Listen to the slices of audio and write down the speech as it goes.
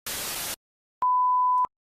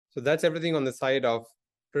So that's everything on the side of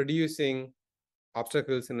producing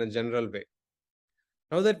obstacles in a general way.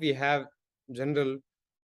 Now that we have general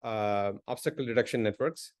obstacle reduction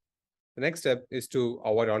networks, the next step is to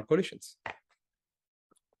avoid all collisions.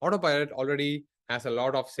 Autopilot already has a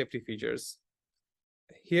lot of safety features.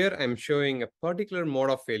 Here I'm showing a particular mode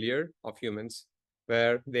of failure of humans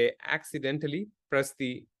where they accidentally press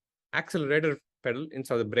the accelerator pedal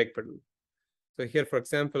instead of the brake pedal. So here, for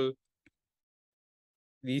example,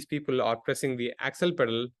 these people are pressing the axle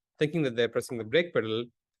pedal thinking that they're pressing the brake pedal,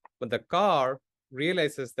 but the car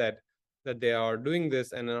realizes that they are doing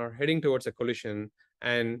this and are heading towards a collision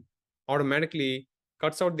and automatically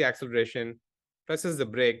cuts out the acceleration, presses the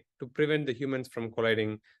brake to prevent the humans from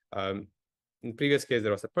colliding. In previous case,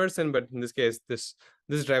 there was a person, but in this case, this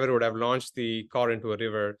driver would have launched the car into a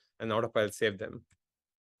river and the autopilot saved them.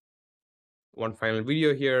 One final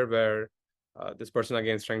video here where this person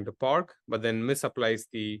again is trying to park, but then misapplies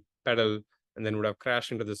the pedal and then would have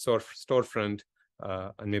crashed into the storefront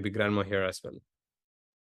and maybe grandma here as well.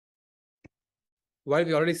 While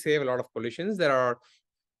we already save a lot of collisions, there are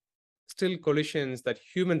still collisions that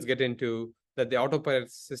humans get into that the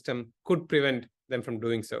autopilot system could prevent them from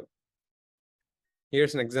doing so.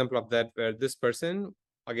 Here's an example of that where this person,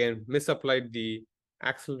 again, misapplied the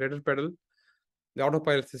accelerator pedal. The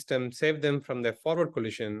autopilot system saved them from their forward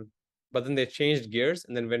collision, but then they changed gears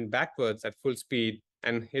and then went backwards at full speed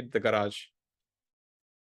and hit the garage.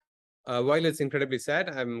 While it's incredibly sad,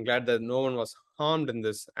 I'm glad that no one was harmed in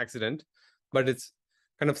this accident, but it's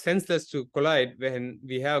kind of senseless to collide when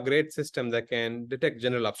we have a great system that can detect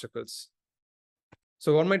general obstacles.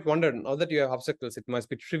 So one might wonder, now that you have obstacles, it must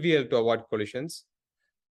be trivial to avoid collisions.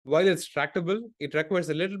 While it's tractable, it requires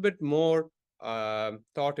a little bit more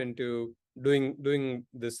thought into doing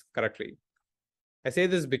this correctly. I say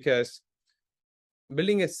this because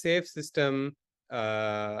building a safe system,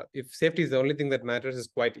 if safety is the only thing that matters, is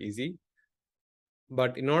quite easy.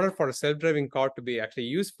 But in order for a self-driving car to be actually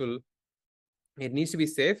useful, it needs to be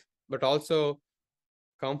safe, but also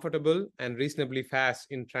comfortable and reasonably fast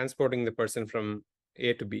in transporting the person from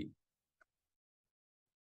A to B.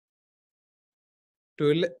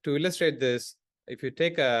 To illustrate this, if you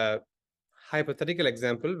take a hypothetical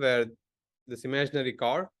example where this imaginary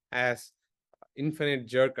car has infinite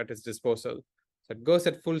jerk at its disposal. So it goes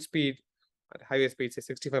at full speed, at highway speed, say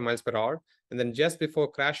 65 miles per hour, and then just before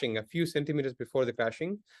crashing, a few centimeters before the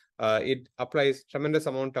crashing, it applies tremendous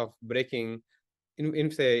amount of braking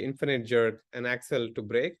in say infinite jerk and axle to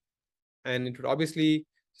brake, and it would obviously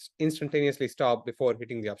instantaneously stop before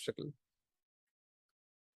hitting the obstacle.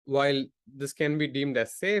 While this can be deemed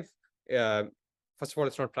as safe, first of all,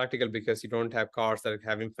 it's not practical because you don't have cars that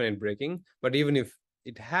have infinite braking. But even if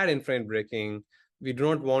it had infinite braking, we do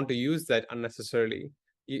not want to use that unnecessarily.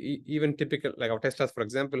 Even typical, like our Teslas, for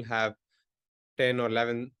example, have 10 or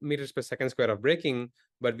 11 meters per second square of braking,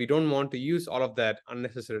 but we don't want to use all of that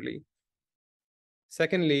unnecessarily.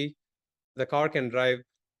 Secondly, the car can drive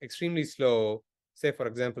extremely slow. Say, for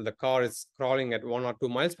example, the car is crawling at 1 or 2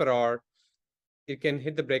 miles per hour. It can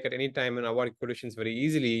hit the brake at any time and avoid collisions very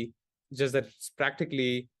easily, just that it's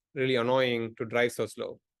practically really annoying to drive so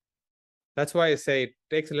slow. That's why I say it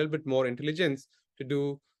takes a little bit more intelligence to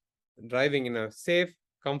do driving in a safe,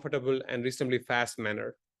 comfortable, and reasonably fast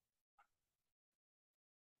manner.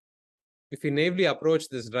 If we naively approach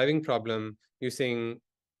this driving problem using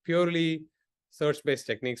purely search-based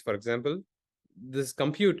techniques, for example, this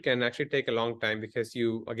compute can actually take a long time because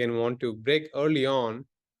you, again, want to brake early on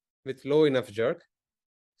with low enough jerk.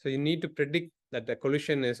 So you need to predict that the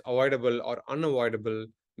collision is avoidable or unavoidable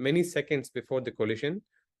many seconds before the collision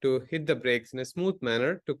to hit the brakes in a smooth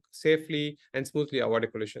manner to safely and smoothly avoid a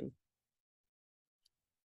collision.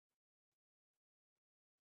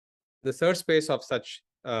 The search space of such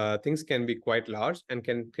things can be quite large and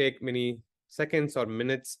can take many seconds or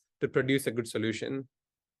minutes to produce a good solution.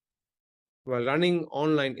 While running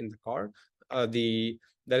online in the car,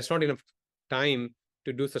 there is not enough time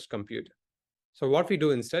to do such compute. So what we do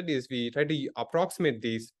instead is we try to approximate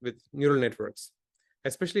these with neural networks.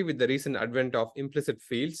 Especially with the recent advent of implicit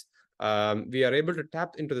fields, we are able to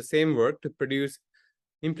tap into the same work to produce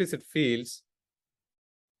implicit fields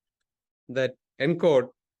that encode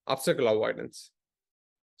obstacle avoidance.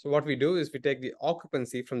 So what we do is we take the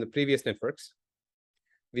occupancy from the previous networks,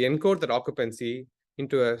 we encode that occupancy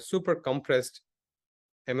into a super compressed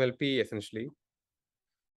MLP essentially,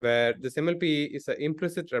 where this MLP is an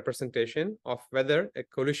implicit representation of whether a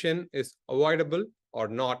collision is avoidable or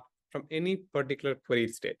not from any particular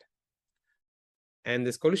queried state. And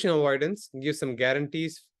this collision avoidance gives some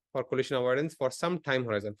guarantees for collision avoidance for some time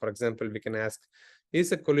horizon. For example, we can ask,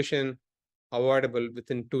 is a collision avoidable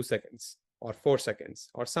within 2 seconds or 4 seconds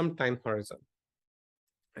or some time horizon.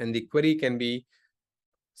 And the query can be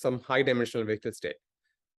some high dimensional vehicle state.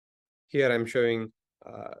 Here I'm showing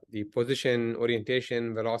the position,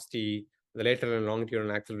 orientation, velocity, the lateral and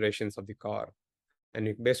longitudinal accelerations of the car.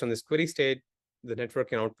 And based on this query state, the network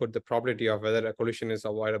can output the probability of whether a collision is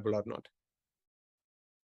avoidable or not.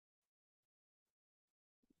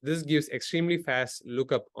 This gives extremely fast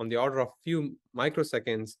lookup on the order of few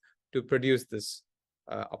microseconds to produce this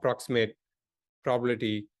approximate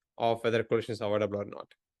probability of whether a collision is avoidable or not.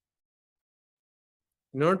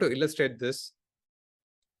 In order to illustrate this,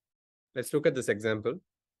 let's look at this example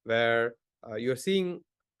where you're seeing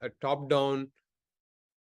a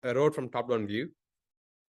road from top-down view.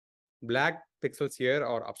 Black pixels here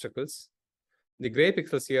are obstacles. The gray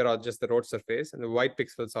pixels here are just the road surface, and the white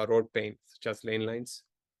pixels are road paint, such as lane lines.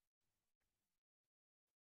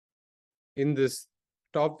 In this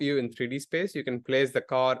top view in 3D space, you can place the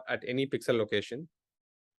car at any pixel location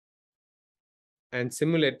and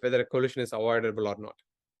simulate whether a collision is avoidable or not.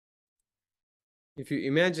 If you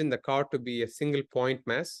imagine the car to be a single point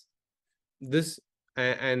mass, this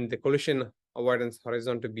and the collision avoidance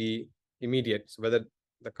horizon to be immediate, so whether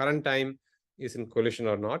the current time is in collision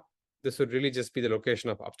or not, this would really just be the location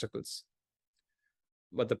of obstacles.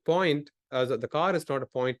 But the car is not a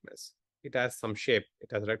point mass. It has some shape.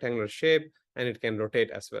 It has a rectangular shape, and it can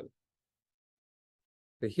rotate as well.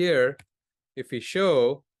 So here, if we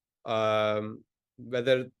show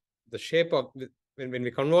whether the shape of when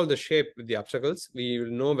we convolve the shape with the obstacles, we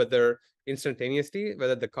will know whether instantaneously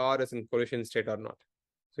whether the car is in collision state or not.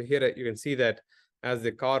 So here you can see that as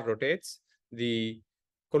the car rotates, the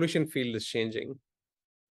collision field is changing.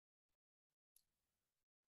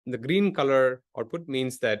 The green color output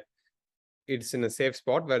means that it's in a safe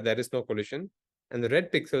spot where there is no collision. And the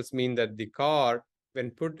red pixels mean that the car,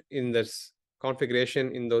 when put in this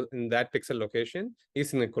configuration in that pixel location,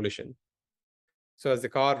 is in a collision. So as the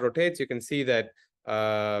car rotates, you can see that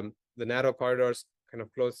the narrow corridors kind of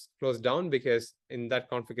close down, because in that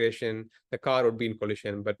configuration, the car would be in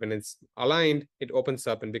collision. But when it's aligned, it opens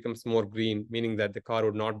up and becomes more green, meaning that the car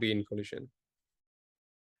would not be in collision.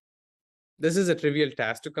 This is a trivial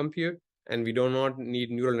task to compute, and we do not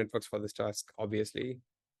need neural networks for this task, obviously.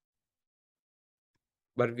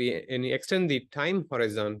 But when we extend the time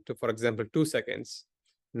horizon to, for example, 2 seconds,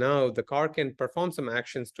 now the car can perform some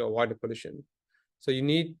actions to avoid a collision. So you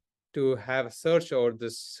need to have a search over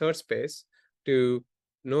this search space to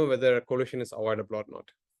know whether a collision is avoidable or not.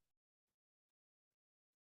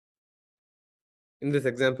 In this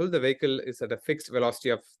example, the vehicle is at a fixed velocity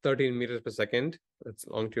of 13 meters per second. That's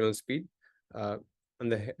longitudinal speed. And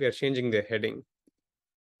we are changing the heading.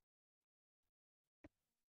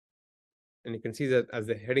 And you can see that as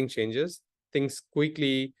the heading changes, things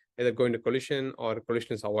quickly either go into collision or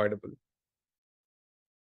collision is avoidable.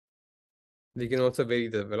 We can also vary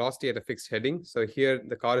the velocity at a fixed heading. So here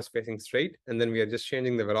the car is facing straight, and then we are just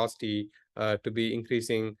changing the velocity to be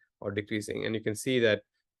increasing or decreasing. And you can see that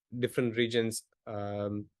different regions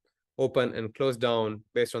open and close down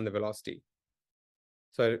based on the velocity.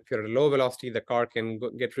 So if you're at a low velocity, the car can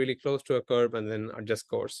get really close to a curb and then adjust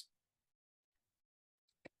course.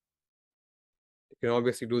 You can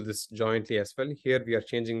obviously do this jointly as well. Here we are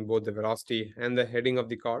changing both the velocity and the heading of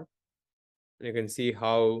the car. And you can see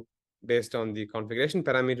how, based on the configuration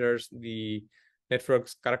parameters, the network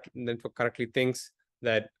correctly thinks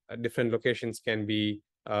that different locations can be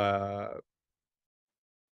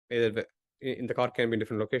either in the car can be in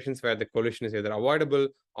different locations where the collision is either avoidable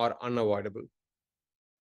or unavoidable.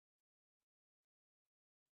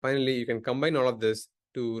 Finally, you can combine all of this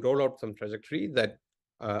to roll out some trajectory that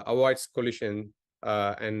avoids collision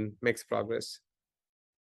and makes progress.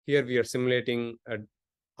 Here we are simulating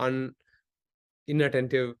an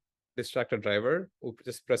inattentive, distracted driver who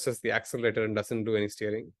just presses the accelerator and doesn't do any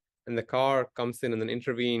steering. And the car comes in and then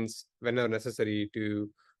intervenes whenever necessary to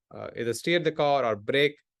either steer the car or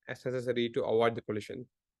brake as necessary to avoid the collision.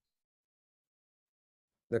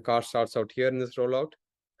 The car starts out here in this rollout.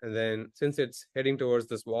 And then since it's heading towards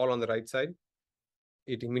this wall on the right side,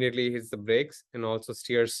 it immediately hits the brakes and also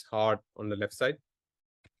steers hard on the left side.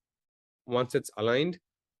 Once it's aligned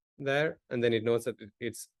there, and then it knows that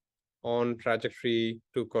it's on trajectory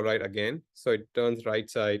to collide again. So it turns right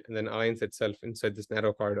side and then aligns itself inside this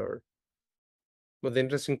narrow corridor. But the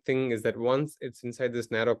interesting thing is that once it's inside this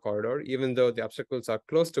narrow corridor, even though the obstacles are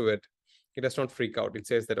close to it, it does not freak out. It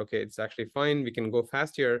says that, okay, it's actually fine. We can go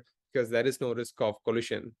fast here because there is no risk of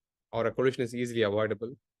collision, or a collision is easily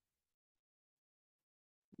avoidable.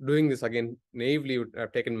 Doing this again naively would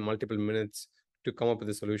have taken multiple minutes to come up with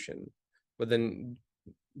a solution. But then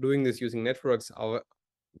doing this using networks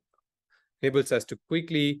enables us to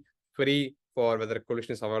quickly query for whether a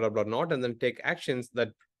collision is avoidable or not, and then take actions that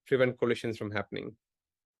prevent collisions from happening.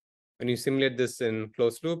 When you simulate this in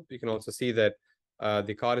closed loop, you can also see that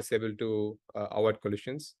the car is able to avoid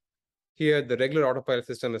collisions. Here, the regular autopilot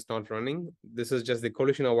system is not running. This is just the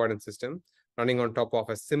collision avoidance system running on top of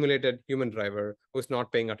a simulated human driver who's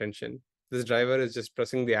not paying attention. This driver is just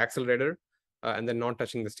pressing the accelerator and then not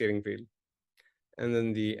touching the steering wheel. And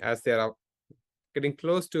then as they are getting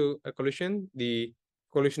close to a collision, the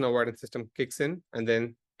collision avoidance system kicks in and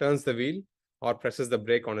then turns the wheel or presses the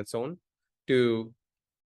brake on its own to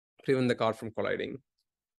prevent the car from colliding.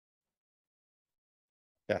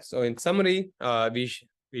 Yeah, so in summary,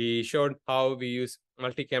 we showed how we use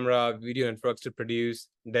multi-camera video networks to produce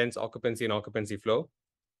dense occupancy and occupancy flow.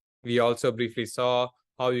 We also briefly saw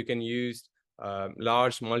how you can use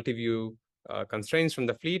large multi-view constraints from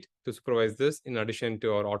the fleet to supervise this in addition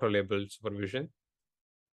to our auto-label supervision.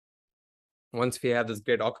 Once we have this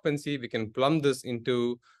great occupancy, we can plumb this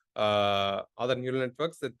into other neural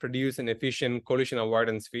networks that produce an efficient collision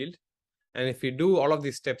avoidance field. And if we do all of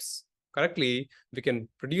these steps correctly, we can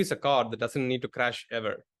produce a car that doesn't need to crash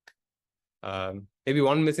ever. Maybe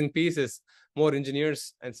one missing piece is more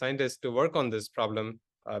engineers and scientists to work on this problem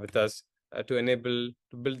with us to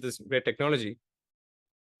build this great technology.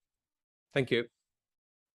 Thank you.